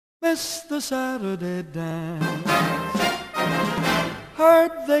Missed the Saturday dance.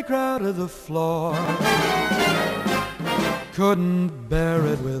 Heard they crowded the floor. Couldn't bear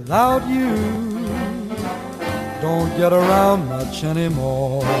it without you. Don't get around much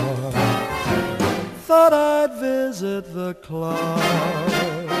anymore. Thought I'd visit the club.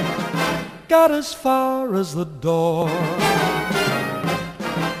 Got as far as the door.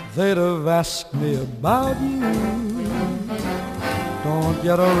 They'd have asked me about you. Don't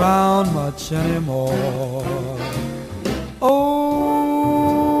get around much anymore.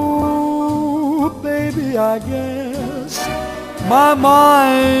 Oh, baby, I guess my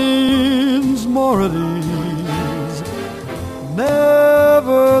mind's more at ease.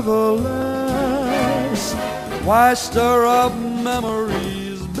 Nevertheless, why stir up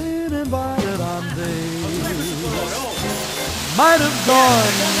memories? Been invited on days. Might have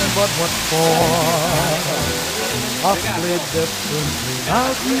gone, but what for? Awfully different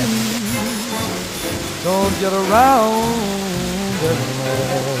without you. Don't get around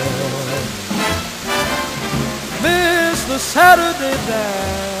anymore. Miss the Saturday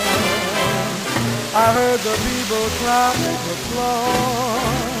dance. I heard the people crowding the floor.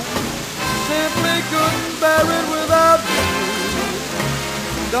 Simply couldn't bear it without you.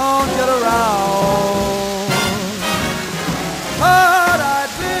 Don't get around. But I'd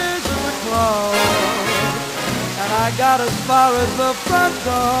visit the club, and I got as far as the front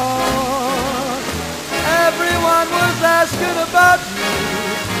door. Everyone was asking about you,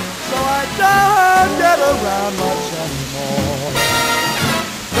 so I don't get around much anymore.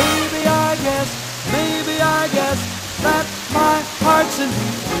 Maybe I guess that my heart's in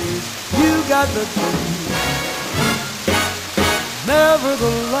pieces. You got the key.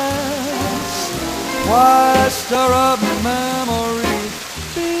 Nevertheless, why stir up memories?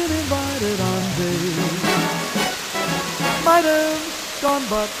 Being invited on days. Might have gone,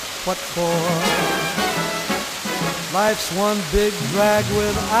 but what for? Life's one big drag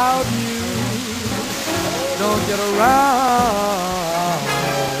without you. Don't get around.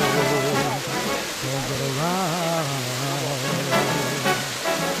 Don't get around.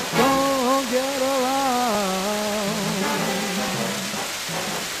 Don't get around.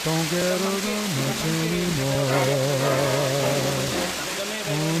 Don't get around much anymore.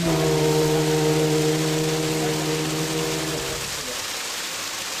 Oh no.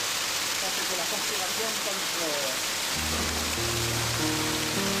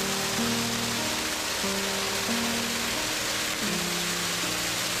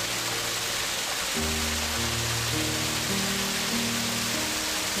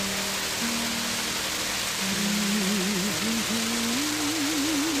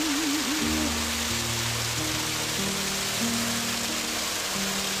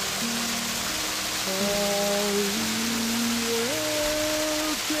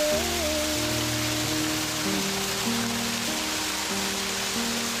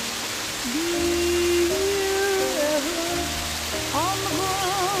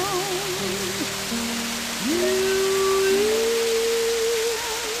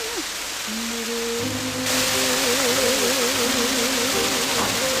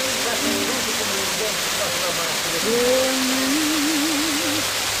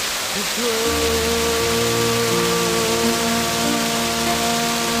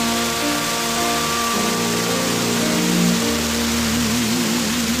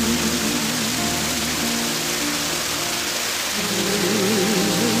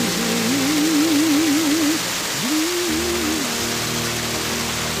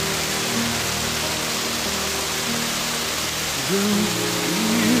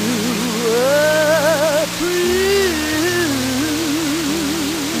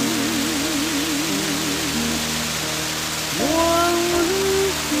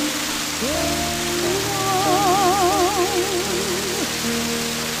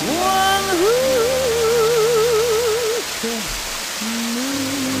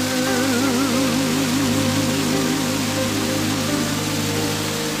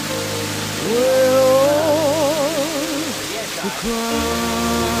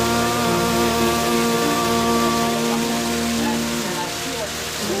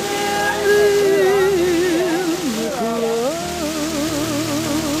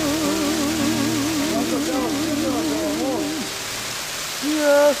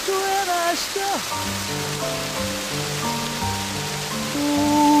 Just when I stop,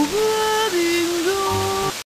 oh,